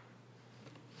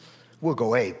 We'll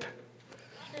go ape.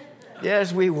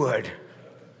 Yes, we would.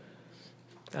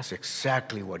 That's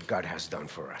exactly what God has done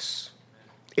for us.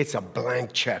 It's a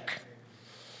blank check.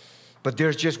 But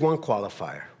there's just one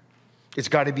qualifier. It's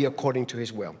got to be according to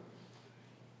his will.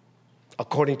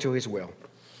 According to his will.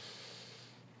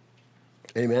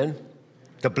 Amen?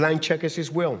 The blank check is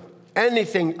his will.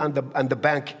 Anything on the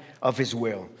bank of his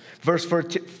will. Verse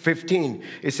 15,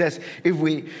 it says, if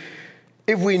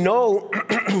we know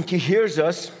he hears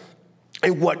us,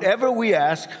 and whatever we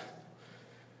ask,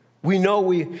 we know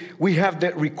we have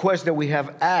that request that we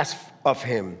have asked of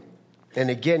him. And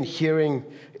again, hearing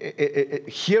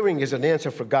is an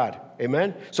answer for God.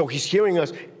 Amen? So he's hearing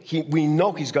us. We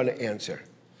know he's going to answer.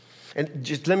 And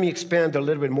just let me expand a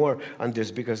little bit more on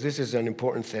this because this is an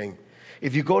important thing.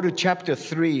 If you go to chapter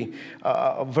 3,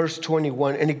 verse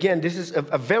 21, and again, this is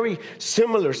a very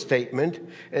similar statement.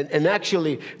 And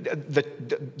actually,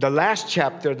 the last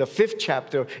chapter, the 5th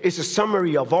chapter, is a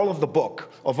summary of all of the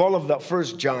book, of all of the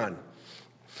 1 John.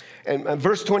 And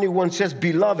verse 21 says,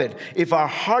 beloved, if our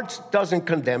hearts doesn't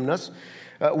condemn us,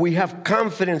 we have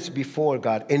confidence before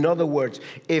God. In other words,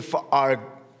 if our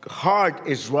heart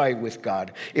is right with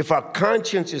God, if our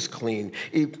conscience is clean,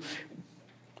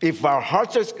 if our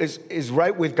heart is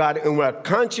right with God and our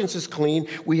conscience is clean,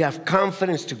 we have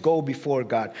confidence to go before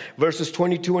God. Verses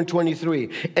 22 and 23.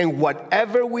 And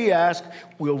whatever we ask,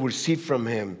 we'll receive from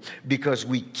him because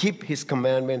we keep his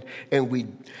commandment and we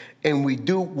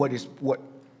do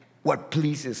what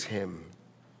pleases him.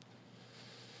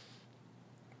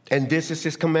 And this is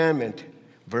his commandment.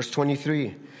 Verse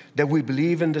 23. That we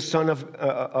believe in the Son of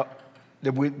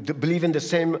that we believe in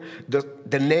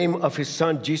the name of his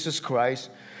Son, Jesus Christ,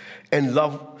 and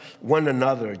love one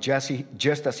another just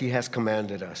as he has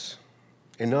commanded us.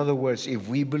 In other words, if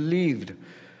we believed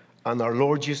on our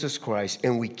Lord Jesus Christ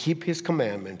and we keep his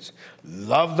commandments,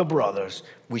 love the brothers,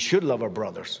 we should love our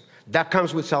brothers. That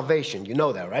comes with salvation. You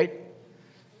know that, right?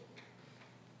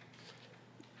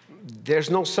 There's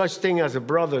no such thing as a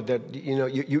brother that,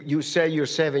 you say you're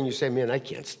saved, you say, man, I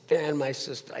can't stand my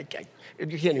sister.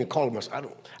 You can't even call them,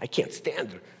 I can't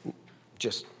stand her.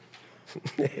 Just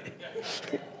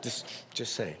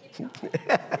say.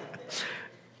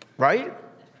 Right?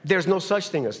 There's no such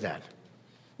thing as that.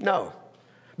 No.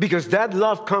 Because that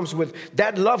love comes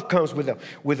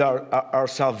with our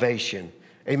salvation.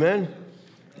 Amen?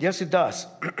 Yes, it does.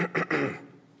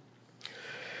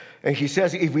 And he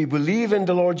says, if we believe in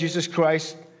the Lord Jesus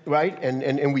Christ, right,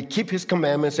 and we keep his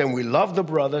commandments and we love the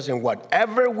brothers, and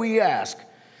whatever we ask,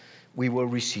 we will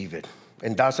receive it.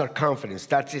 And that's our confidence.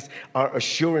 That's our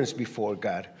assurance before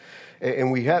God.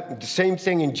 And we have the same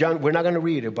thing in John. We're not going to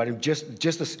read it, but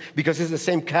because it's the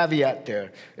same caveat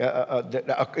there,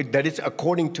 that it's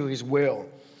according to his will.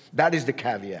 That is the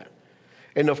caveat.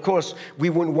 And of course, we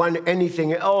wouldn't want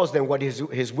anything else than what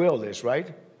his will is,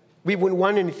 right? We wouldn't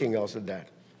want anything else than that.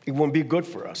 It won't be good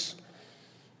for us.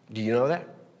 Do you know that?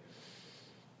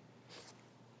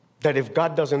 That if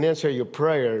God doesn't answer your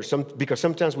prayer, because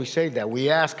sometimes we say that, we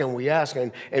ask,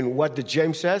 and what did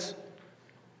James says?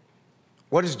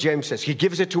 What does James says? He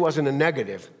gives it to us in a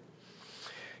negative.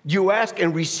 You ask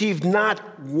and receive not.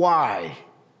 Why?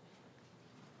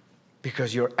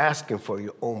 Because you're asking for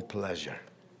your own pleasure.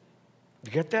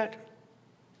 You get that?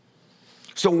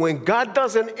 So when God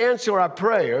doesn't answer our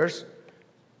prayers,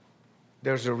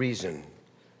 there's a reason.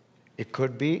 It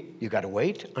could be you got to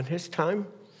wait on his time.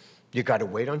 You got to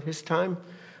wait on his time.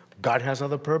 God has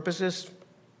other purposes,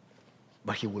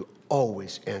 but he will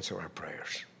always answer our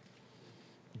prayers.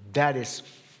 That is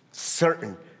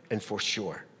certain and for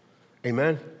sure.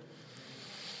 Amen?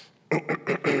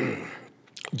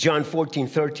 John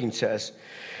 14:13 says,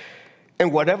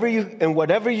 and whatever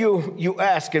you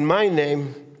ask in my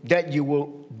name, that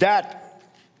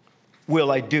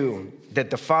will I do, that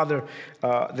the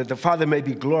Father may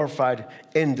be glorified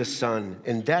in the Son.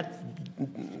 And that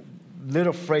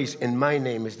little phrase, in my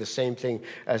name, is the same thing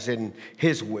as in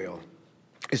his will.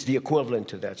 It's the equivalent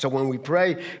to that. So when we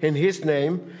pray in his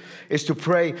name, is to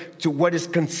pray to what is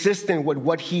consistent with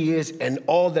what he is and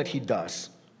all that he does.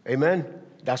 Amen?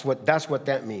 That's what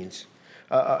that means.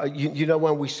 You know,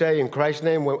 when we say in Christ's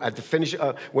name, at the finish,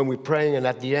 when we're praying, and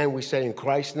at the end we say in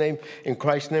Christ's name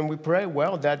we pray.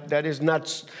 Well, that is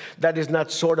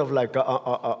not sort of like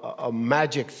a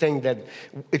magic thing that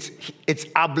it's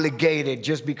obligated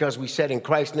just because we said in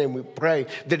Christ's name we pray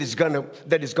that it's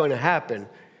going to happen.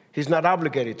 He's not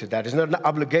obligated to that. There's not an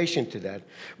obligation to that.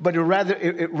 But it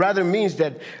rather means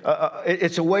that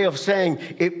it's a way of saying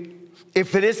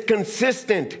if it is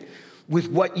consistent with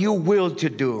what you will to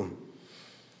do,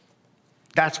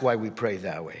 that's why we pray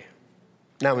that way.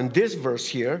 Now, in this verse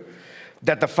here,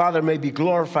 that the Father may be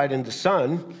glorified in the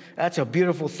Son, that's a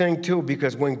beautiful thing too,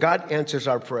 because when God answers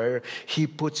our prayer, he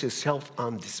puts himself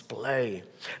on display.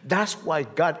 That's why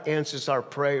God answers our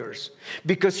prayers,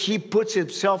 because he puts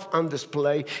himself on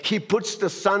display. He puts the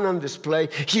Son on display.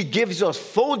 He gives us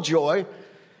full joy.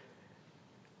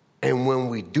 And when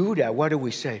we do that, what do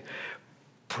we say?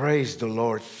 Praise the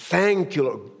Lord. Thank you,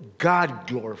 Lord. God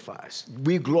glorifies.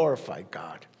 We glorify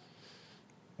God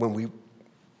when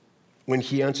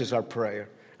he answers our prayer.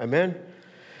 Amen?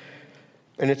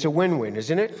 And it's a win-win,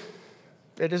 isn't it?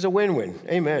 It is a win-win.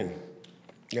 Amen.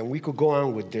 And we could go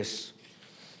on with this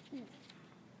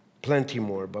plenty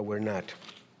more, but we're not.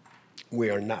 We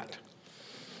are not.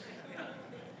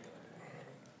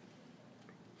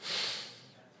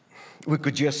 We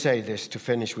could just say this to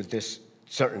finish with this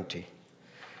certainty.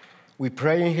 We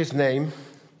pray in his name,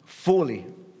 fully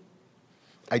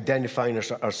identifying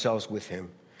ourselves with him.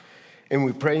 And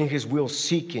we pray in his will,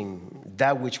 seeking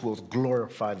that which will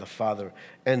glorify the Father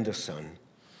and the Son.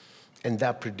 And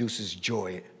that produces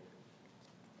joy,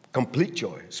 complete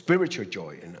joy, spiritual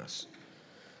joy in us.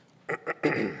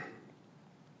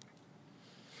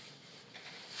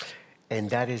 And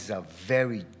that is a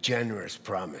very generous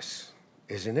promise,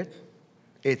 isn't it?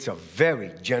 It's a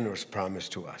very generous promise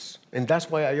to us. And that's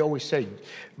why I always say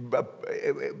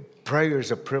prayer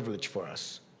is a privilege for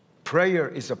us. Prayer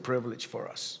is a privilege for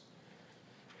us.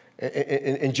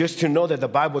 And just to know that the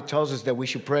Bible tells us that we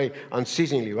should pray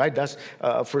unceasingly, right? That's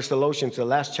 1 Thessalonians, the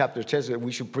last chapter, says that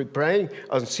we should be praying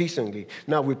unceasingly.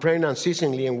 Now, we're praying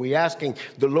unceasingly and we're asking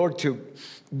the Lord to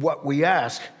what we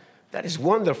ask. That is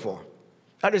wonderful.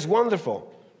 That is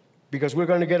wonderful. Because we're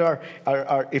going to get our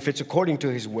if it's according to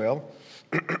his will.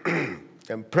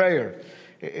 And prayer,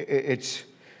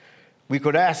 we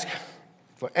could ask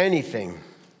for anything.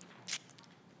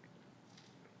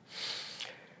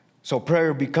 So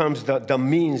prayer becomes the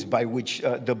means by which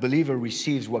the believer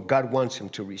receives what God wants him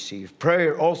to receive.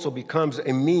 Prayer also becomes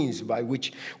a means by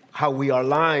which how we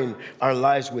align our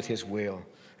lives with his will.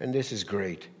 And this is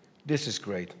great. This is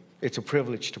great. It's a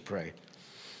privilege to pray.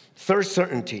 Third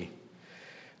certainty.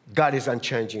 God is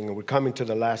unchanging, and we're coming to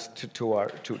the last to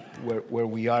where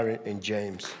we are in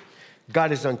James.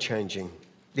 God is unchanging.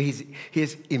 He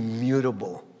is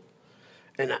immutable.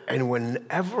 And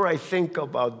whenever I think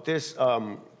about this,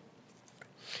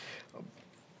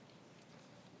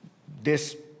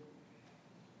 this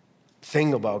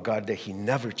thing about God that he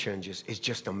never changes, it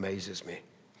just amazes me.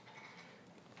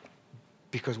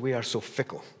 Because we are so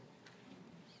fickle.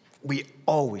 We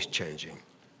always changing.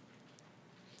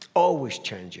 Always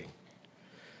changing.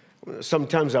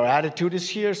 Sometimes our attitude is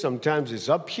here, sometimes it's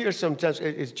up here, sometimes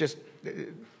it's just,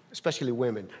 especially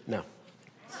women. No.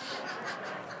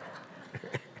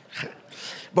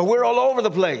 But we're all over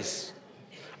the place.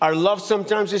 Our love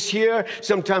sometimes is here,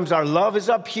 sometimes our love is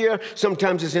up here,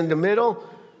 sometimes it's in the middle.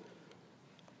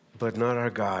 But not our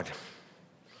God.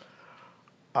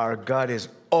 Our God is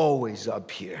always up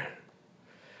here.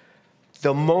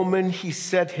 The moment he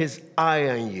set his eye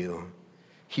on you,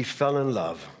 he fell in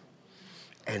love.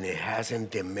 And it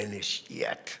hasn't diminished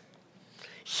yet.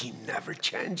 He never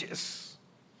changes.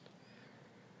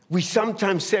 We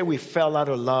sometimes say we fell out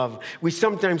of love. We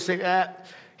sometimes say,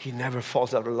 he never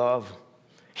falls out of love.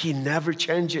 He never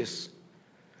changes.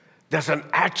 That's an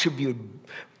attribute.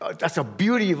 That's a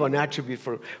beauty of an attribute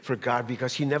for God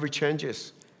because he never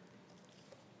changes.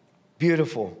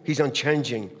 Beautiful. He's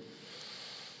unchanging.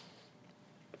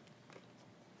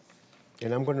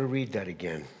 And I'm going to read that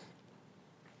again.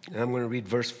 And I'm going to read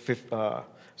verse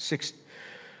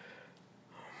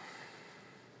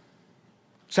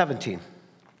 17.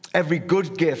 Every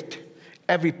good gift,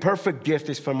 every perfect gift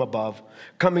is from above,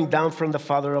 coming down from the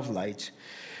Father of lights,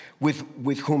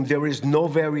 with whom there is no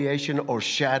variation or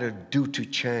shadow due to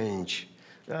change.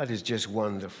 That is just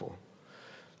wonderful.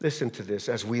 Listen to this.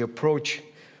 As we approach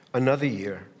another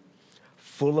year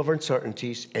full of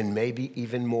uncertainties and maybe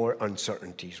even more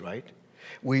uncertainties, right?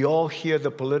 We all hear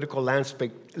the political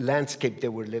landscape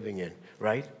that we're living in,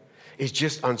 right? It's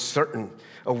just uncertain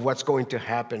of what's going to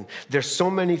happen. There's so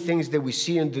many things that we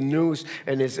see in the news,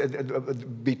 and it's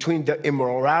between the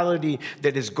immorality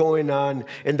that is going on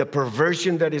and the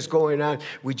perversion that is going on.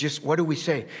 What do we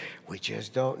say? We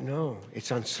just don't know.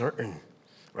 It's uncertain,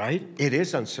 right? It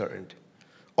is uncertain.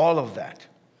 All of that.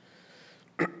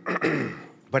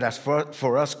 But as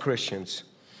for us Christians,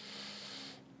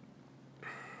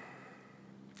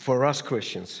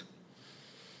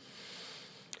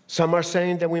 some are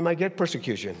saying that we might get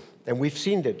persecution. And we've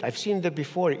seen it. I've seen that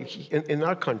before in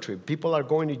our country. People are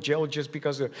going to jail just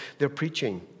because they're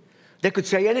preaching. They could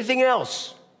say anything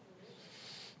else.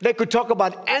 They could talk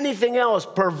about anything else.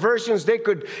 Perversions. They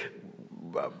could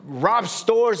rob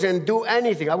stores and do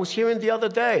anything. I was hearing the other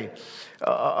day.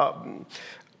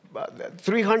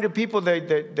 300 people, they've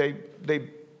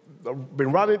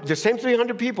been robbing. The same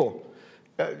 300 people.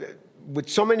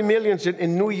 With so many millions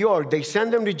in New York, they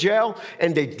send them to jail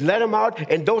and they let them out,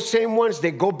 and those same ones, they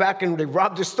go back and they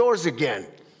rob the stores again.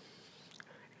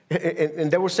 And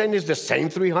they were saying it's the same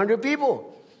 300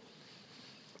 people.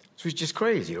 So it's just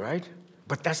crazy, right?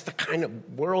 But that's the kind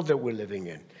of world that we're living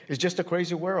in. It's just a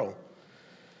crazy world.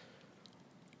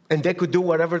 And they could do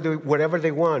whatever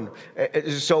they want.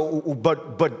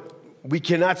 But we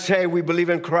cannot say we believe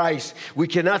in Christ. We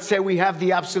cannot say we have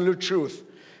the absolute truth.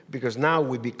 Because now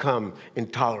we become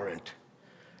intolerant.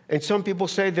 And some people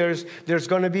say there's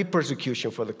going to be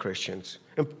persecution for the Christians.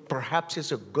 And perhaps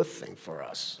it's a good thing for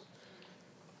us.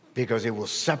 Because it will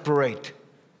separate,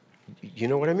 you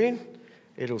know what I mean?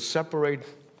 It'll separate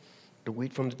the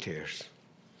wheat from the tares.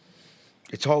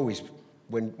 It's always,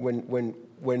 when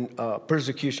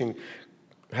persecution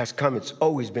has come, it's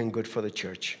always been good for the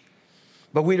church.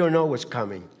 But we don't know what's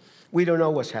coming. We don't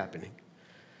know what's happening.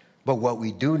 But what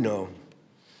we do know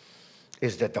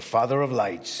is that the Father of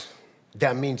lights,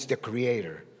 that means the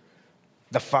Creator,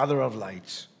 the Father of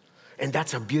lights. And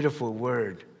that's a beautiful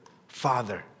word,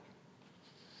 Father.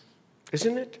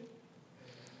 Isn't it?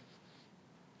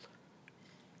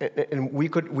 And we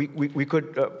could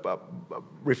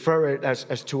refer it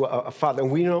as to a father.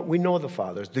 And we know the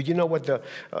fathers. Do you know what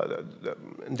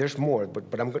and there's more,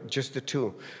 but I'm just the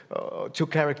two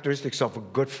characteristics of a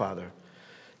good father.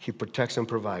 He protects and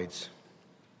provides.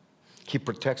 He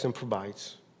protects and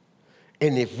provides.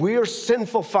 And if we are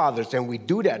sinful fathers and we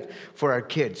do that for our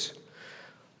kids,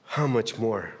 how much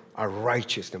more our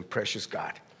righteous and precious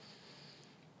God?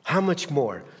 How much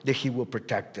more that he will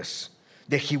protect us,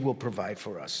 that he will provide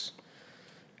for us.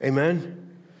 Amen?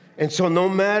 And so no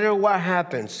matter what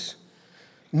happens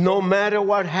in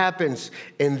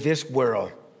this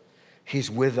world,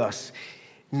 he's with us.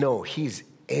 No, he's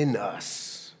in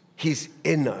us. He's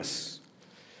in us.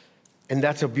 And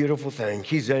that's a beautiful thing.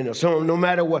 He's in us. So no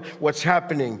matter what's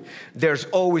happening, there's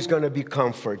always going to be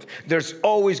comfort. There's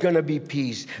always going to be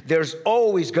peace. There's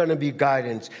always going to be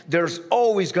guidance. There's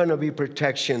always going to be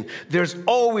protection. There's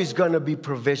always going to be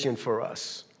provision for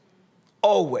us.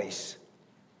 Always.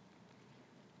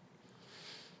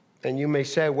 And you may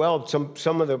say, well,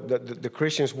 some of the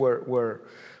Christians were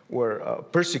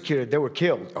persecuted. They were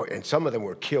killed. Oh, and some of them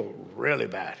were killed really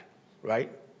bad,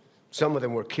 right? Some of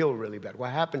them were killed really bad.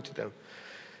 What happened to them?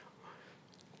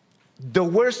 The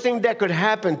worst thing that could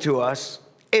happen to us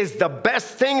is the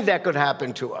best thing that could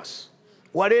happen to us.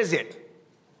 What is it?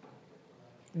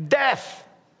 Death.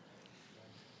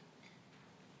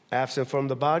 Absent from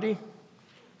the body,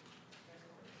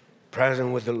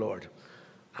 present with the Lord.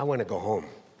 I want to go home.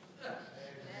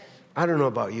 I don't know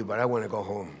about you, but I want to go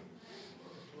home.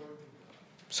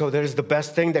 So that is the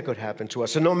best thing that could happen to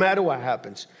us. So no matter what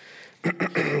happens,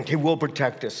 He will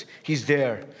protect us. He's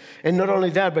there. And not only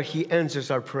that, but He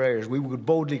answers our prayers. We would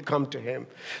boldly come to Him.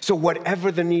 So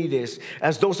whatever the need is,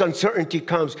 as those uncertainty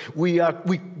comes, we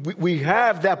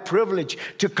have that privilege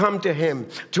to come to Him,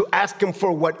 to ask Him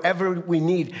for whatever we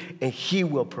need, and He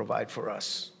will provide for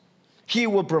us. He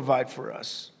will provide for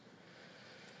us.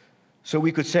 So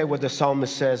we could say what the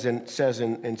psalmist says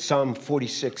in Psalm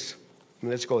 46.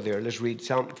 Let's go there. Let's read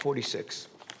Psalm 46.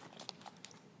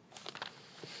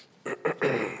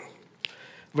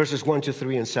 Verses 1 to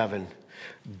 3 and 7.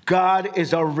 God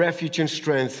is our refuge and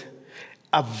strength,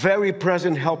 a very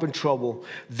present help in trouble.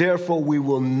 Therefore we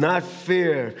will not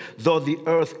fear, though the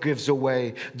earth gives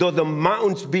away, though the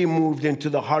mountains be moved into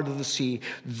the heart of the sea,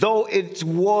 though its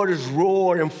waters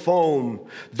roar and foam,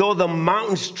 though the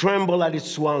mountains tremble at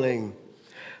its swelling.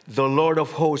 The Lord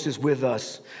of hosts is with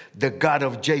us. The God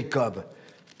of Jacob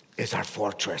is our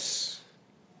fortress.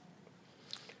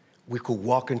 We could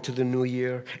walk into the new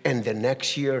year and the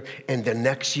next year and the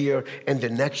next year and the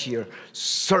next year,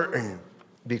 certain,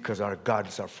 because our God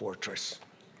is our fortress.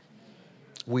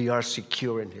 We are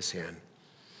secure in His hand.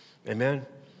 Amen?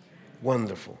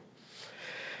 Wonderful.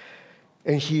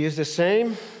 And He is the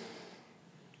same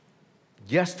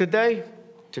yesterday,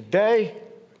 today,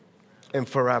 and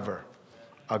forever.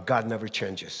 Our God never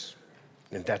changes.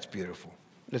 And that's beautiful.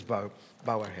 Let's bow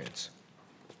our heads.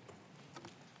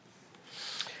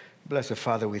 Blessed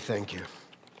Father, we thank you.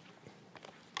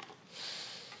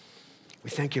 We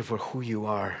thank you for who you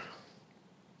are.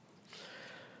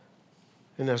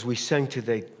 And as we sang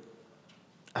today,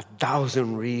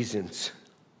 1,000 reasons.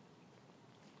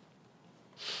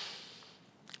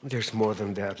 There's more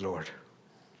than that, Lord.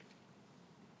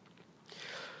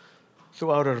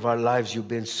 Throughout our lives, you've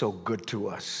been so good to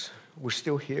us. We're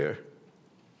still here.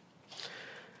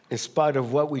 In spite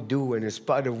of what we do and in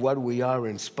spite of what we are,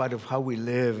 in spite of how we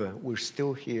live, we're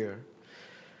still here.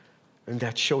 And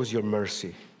that shows your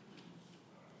mercy.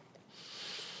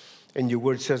 And your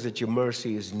word says that your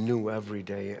mercy is new every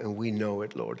day, and we know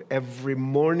it, Lord. Every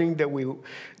morning that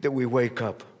we wake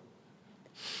up,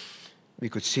 we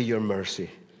could see your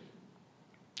mercy.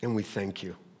 And we thank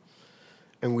you.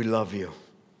 And we love you.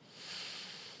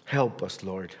 Help us,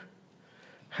 Lord.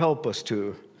 Help us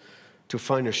to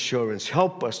find assurance.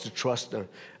 Help us to trust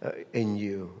in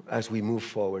you as we move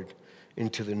forward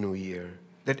into the new year.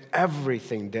 That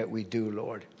everything that we do,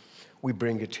 Lord, we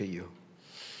bring it to you.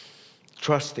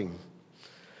 Trusting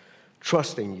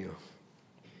you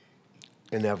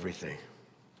in everything.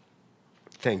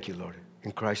 Thank you, Lord.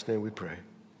 In Christ's name we pray.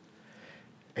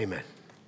 Amen.